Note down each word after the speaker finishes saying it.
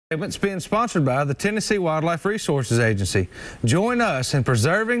It's being sponsored by the Tennessee Wildlife Resources Agency. Join us in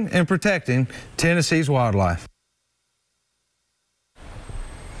preserving and protecting Tennessee's wildlife.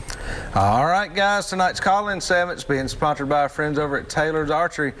 All right, guys, tonight's call-in segment's being sponsored by our friends over at Taylor's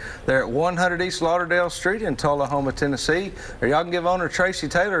Archery. They're at 100 East Lauderdale Street in Tullahoma, Tennessee. Or y'all can give owner Tracy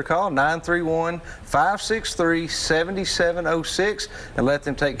Taylor a call, 931-563-7706, and let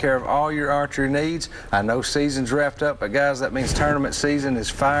them take care of all your archery needs. I know season's wrapped up, but guys, that means tournament season is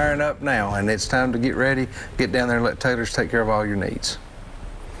firing up now, and it's time to get ready. Get down there and let Taylor's take care of all your needs.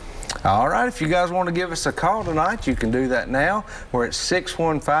 All right, if you guys want to give us a call tonight, you can do that now. We're at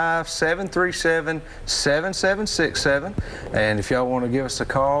 615-737-7767. And if y'all want to give us a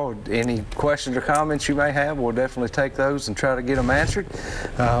call, any questions or comments you may have, we'll definitely take those and try to get them answered.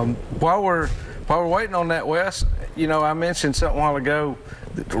 While we're waiting on that, Wes, you know, I mentioned something a while ago,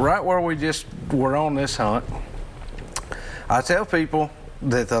 right where we just were on this hunt. I tell people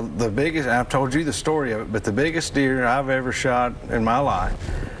that the biggest, I've told you the story of it, but the biggest deer I've ever shot in my life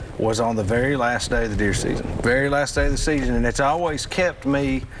was on the very last day of the deer season. Very last day of the season, and it's always kept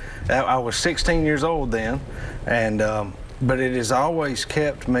me, I was 16 years old then, and but it has always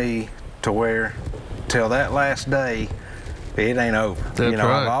kept me to where, till that last day, it ain't over. That's you know,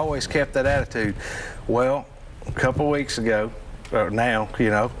 right. I've always kept that attitude. Well, a couple weeks ago, now,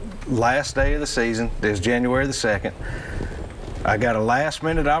 you know, last day of the season is January the 2nd. I got a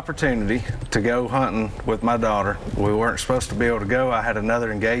last-minute opportunity to go hunting with my daughter. We weren't supposed to be able to go. I had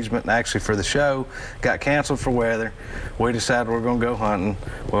another engagement actually for the show. Got canceled for weather. We decided we're going to go hunting.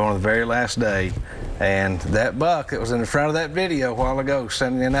 We're on the very last day. And that buck that was in the front of that video a while ago,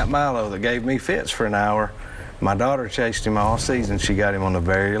 sending in that Milo that gave me fits for an hour, my daughter chased him all season. She got him on the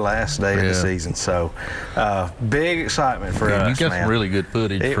very last day of the season. So, big excitement for us, You got man. some really good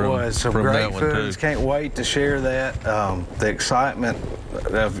footage It was some great footage. Too. Can't wait to share that. The excitement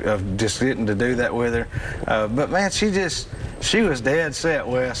of just getting to do that with her. But man, she was dead set,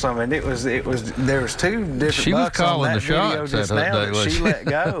 Wes. I mean, there was two different bucks on that video just now that she let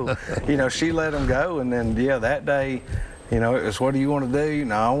go. You know, she let them go, and then that day, you know, it was, what do you want to do?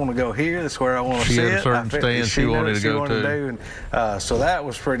 No, I want to go here. That's where I want to sit. She had a certain stance she wanted to go to. And, so that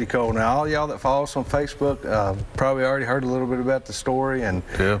was pretty cool. Now, all y'all that follow us on Facebook probably already heard a little bit about the story and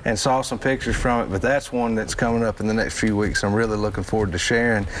saw some pictures from it, but that's one that's coming up in the next few weeks. I'm really looking forward to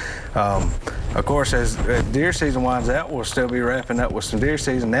sharing. Of course, as deer season winds out, we'll still be wrapping up with some deer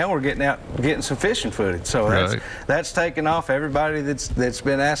season. Now we're getting some fishing footage. So that's taking off. Everybody that's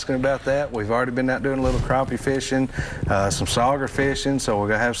been asking about that, we've already been out doing a little crappie fishing. Some sauger fishing, so we're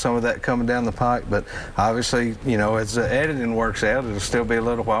going to have some of that coming down the pike. But obviously, you know, as the editing works out, it'll still be a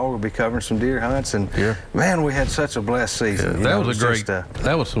little while. We'll be covering some deer hunts, and man, we had such a blessed season. That was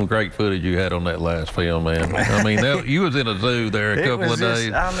some great footage you had on that last film, man. I mean, you was in a zoo there a couple of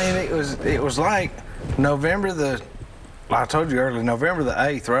days. I mean, it was like November I told you earlier, November the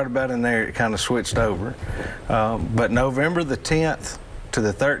 8th, right about in there, it kind of switched over. But November the 10th to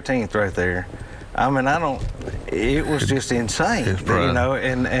the 13th right there, I mean, it was just insane, you know,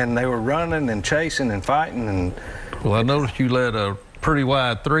 and they were running and chasing and fighting. And well, I noticed you let a pretty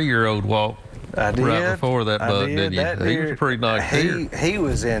wide 3-year-old walk. I did. Right before that buck, didn't you? He was a pretty nice deer. He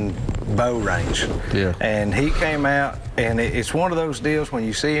was in bow range. Yeah. And he came out, and it's one of those deals when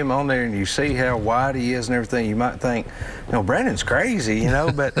you see him on there and you see how wide he is and everything, you might think, you know, Brandon's crazy, you know,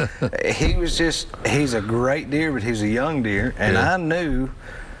 but he's a great deer, but he's a young deer, and I knew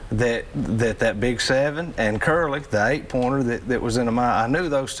that big 7 and Curly, the 8-pointer that was in the mile, I knew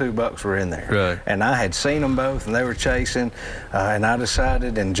those two bucks were in there. Right. And I had seen them both, and they were chasing, and I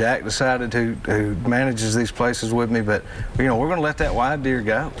decided, and Jack decided, who manages these places with me, but, you know, we're going to let that wide deer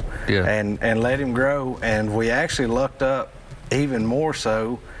go and let him grow. And we actually lucked up even more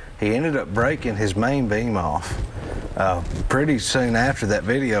so. He ended up breaking his main beam off pretty soon after that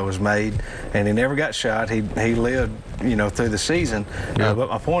video was made, and he never got shot. He lived, you know, through the season. But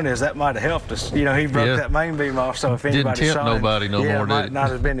my point is that might have helped us. You know, he broke that main beam off, so if anybody saw him, it might not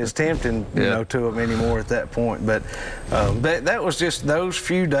have been as tempting, you know, to him anymore at that point. But that was just those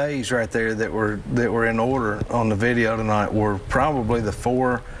few days right there that were in order on the video tonight were probably the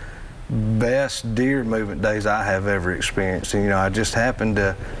 4 best deer movement days I have ever experienced. And, you know, I just happened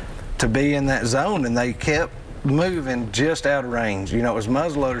to be in that zone, and they kept moving just out of range. You know, it was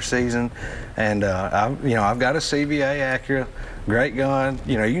muzzleloader season, and I've got a CVA Acura, great gun.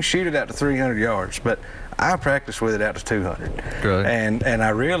 You know, you can shoot it out to 300 yards, but I practice with it out to 200. Right. And I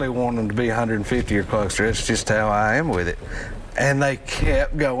really want them to be 150 or closer. It's just how I am with it. And they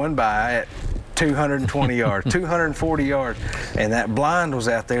kept going by at 220 yards, 240 yards. And that blind was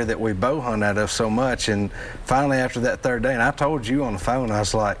out there that we bow hunt out of so much. And finally, after that third day, and I told you on the phone, I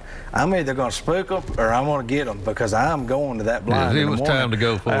was like, I'm either going to spook them or I'm going to get them, because I'm going to that blind. It was time to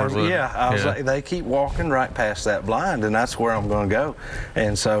go for it. I was like, they keep walking right past that blind, and that's where I'm going to go.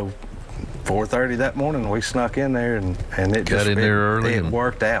 And so 4:30 that morning, we snuck in there, and it got in there early. It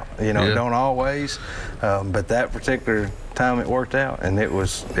worked out. You know, it don't always, but that particular time it worked out, and it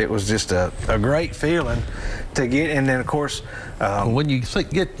was just a great feeling to get. And then of course, when you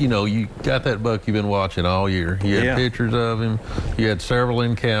get, you know, you got that buck you've been watching all year. You had pictures of him. You had several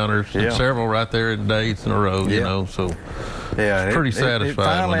encounters, and several right there at dates in a row. You know, so. Yeah, it's pretty satisfying. It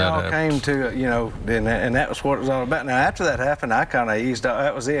finally when that all happens. came to, you know, and that was what it was all about. Now, after that happened, I kind of eased up.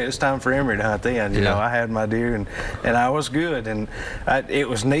 That was it. It was time for Emery to hunt then. You know, I had my deer, and I was good. And it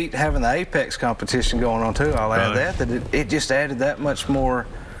was neat having the Apex competition going on, too. I'll add that it just added that much more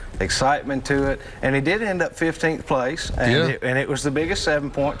excitement to it. And he did end up 15th place, and it was the biggest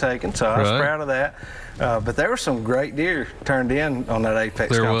 7-point taken, so I was proud of that. But there were some great deer turned in on that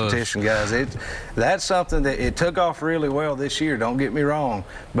Apex competition, guys. That's something that it took off really well this year, don't get me wrong,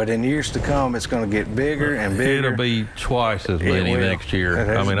 but in years to come, it's going to get bigger and bigger. It'll be twice as many next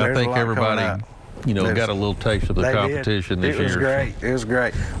year. I mean, I think everybody, you know, got a little taste of the competition this year. It was great. It was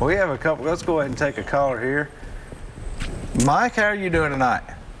great. Well, we have a couple. Let's go ahead and take a caller here. Mike, how are you doing tonight?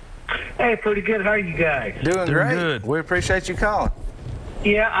 Hey, pretty good. How are you guys? Doing great. Good. We appreciate you calling.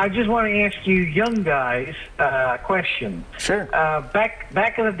 Yeah, I just want to ask you young guys a question. Sure.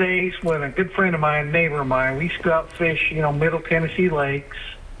 Back in the days when a good friend of mine, neighbor of mine, we used to go out and fish, you know, Middle Tennessee lakes.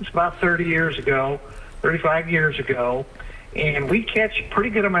 It's about 30 years ago, 35 years ago, and we catch a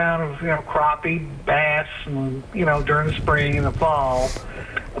pretty good amount of, you know, crappie, bass, and, you know, during the spring and the fall.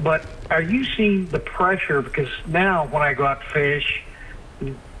 But are you seeing the pressure? Because now when I go out to fish,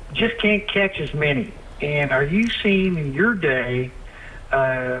 just can't catch as many. And are you seeing in your day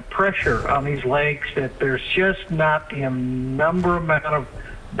pressure on these lakes that there's just not the amount of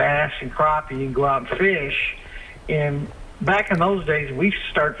bass and crappie you can go out and fish? And back in those days, we used to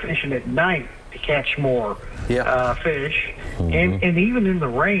start fishing at night to catch more fish, and even in the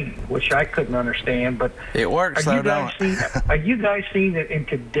rain, which I couldn't understand. But it works. Are you guys seeing that in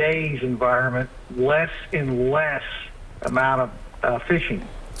today's environment, less and less amount of fishing?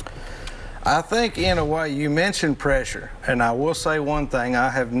 I think in a way you mentioned pressure, and I will say one thing: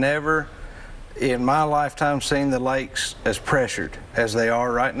 I have never in my lifetime seen the lakes as pressured as they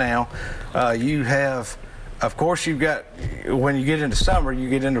are right now. You have, of course, you've got, when you get into summer,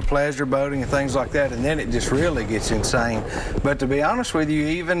 you get into pleasure boating and things like that, and then it just really gets insane. But to be honest with you,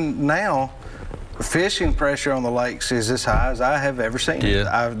 even now, fishing pressure on the lakes is as high as I have ever seen.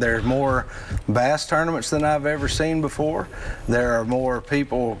 There's more bass tournaments than I've ever seen before. There are more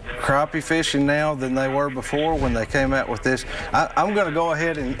people crappie fishing now than they were before when they came out with this. I'm going to go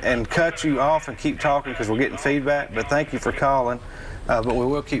ahead and cut you off and keep talking because we're getting feedback, but thank you for calling. But we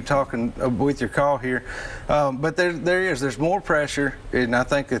will keep talking with your call here. But there's more pressure, and I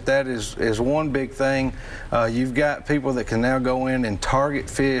think that is one big thing. You've got people that can now go in and target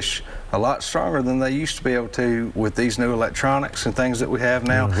fish a lot stronger than they used to be able to with these new electronics and things that we have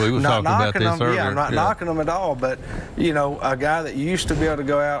now. We were talking about this earlier. Yeah, I'm not knocking them at all, but, you know, a guy that used to be able to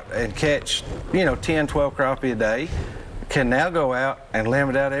go out and catch, you know, 10, 12 crappie a day can now go out and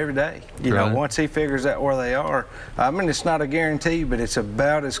limit out every day. You know, once he figures out where they are. I mean, it's not a guarantee, but it's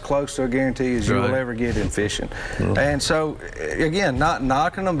about as close to a guarantee as you will ever get in fishing. And so, again, not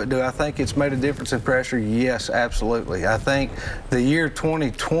knocking them, but do I think it's made a difference in pressure? Yes, absolutely. I think the year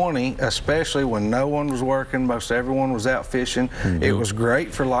 2020, especially when no one was working, most everyone was out fishing, it was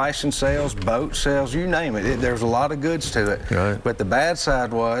great for license sales, boat sales, you name it. There's a lot of goods to it. But the bad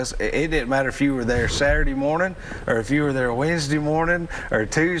side was, it didn't matter if you were there Saturday morning or if you were there Wednesday morning or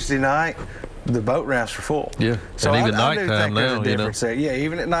Tuesday night, the boat ramps are full. So and even nighttime now, you know. Yeah,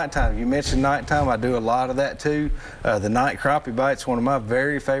 even at nighttime. You mentioned nighttime. I do a lot of that too. The night crappie bite's one of my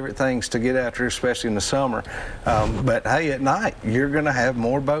very favorite things to get after, especially in the summer. But hey, at night, you're going to have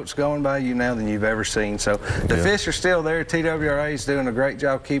more boats going by you now than you've ever seen. So the fish are still there. TWRA is doing a great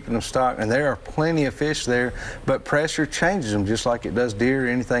job keeping them stocked, and there are plenty of fish there. But pressure changes them just like it does deer or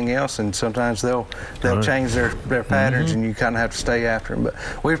anything else, and sometimes they'll change their patterns, and you kind of have to stay after them. But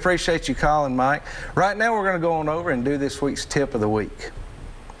we appreciate you calling, Mike. Right now we're going to go on over and do this week's tip of the week.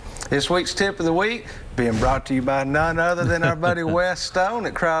 This week's tip of the week being brought to you by none other than our buddy Wes Stone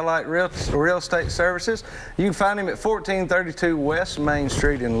at Crowlight Real Estate Services. You can find him at 1432 West Main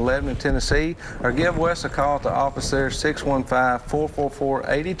Street in Lebanon, Tennessee, or give Wes a call at the office there,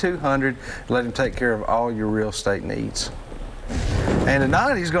 615-444-8200. Let him take care of all your real estate needs. And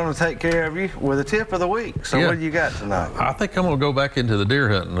tonight he's going to take care of you with a tip of the week. So what do you got tonight? I think I'm going to go back into the deer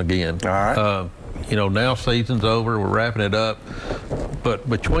hunting again. All right. You know, now season's over. We're wrapping it up. But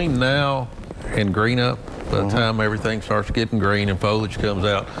between now and green up, by the time everything starts getting green and foliage comes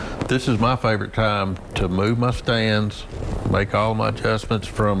out, this is my favorite time to move my stands, make all my adjustments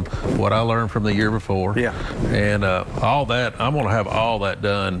from what I learned from the year before. Yeah. And all that, I'm going to have all that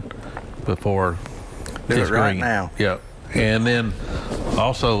done before Do it's it right green. now. Yep. And then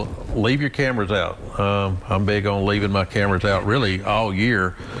also leave your cameras out. I'm big on leaving my cameras out really all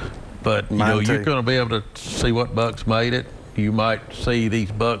year, but you know, you're going to be able to see what bucks made it. You might see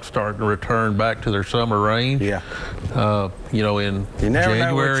these bucks starting to return back to their summer range. Yeah. You know, in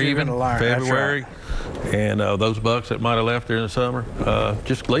January, even February, and those bucks that might have left during the summer,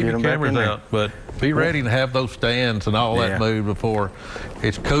 just leave your cameras out. But be ready to have those stands and all that moved before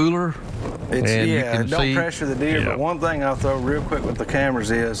it's cooler. And you can don't pressure the deer. But one thing I'll throw real quick with the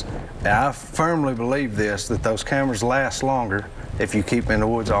cameras is, I firmly believe this, that those cameras last longer if you keep them in the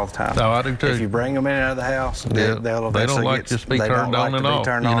woods all the time. Oh, I do too. If you bring them in and out of the house, they'll they don't like to be turned on and off.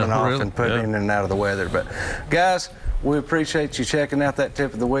 Turned on and off and put in and out of the weather. But guys, we appreciate you checking out that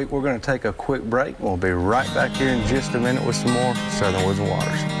tip of the week. We're going to take a quick break. We'll be right back here in just a minute with some more Southern Woods and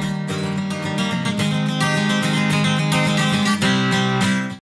Waters.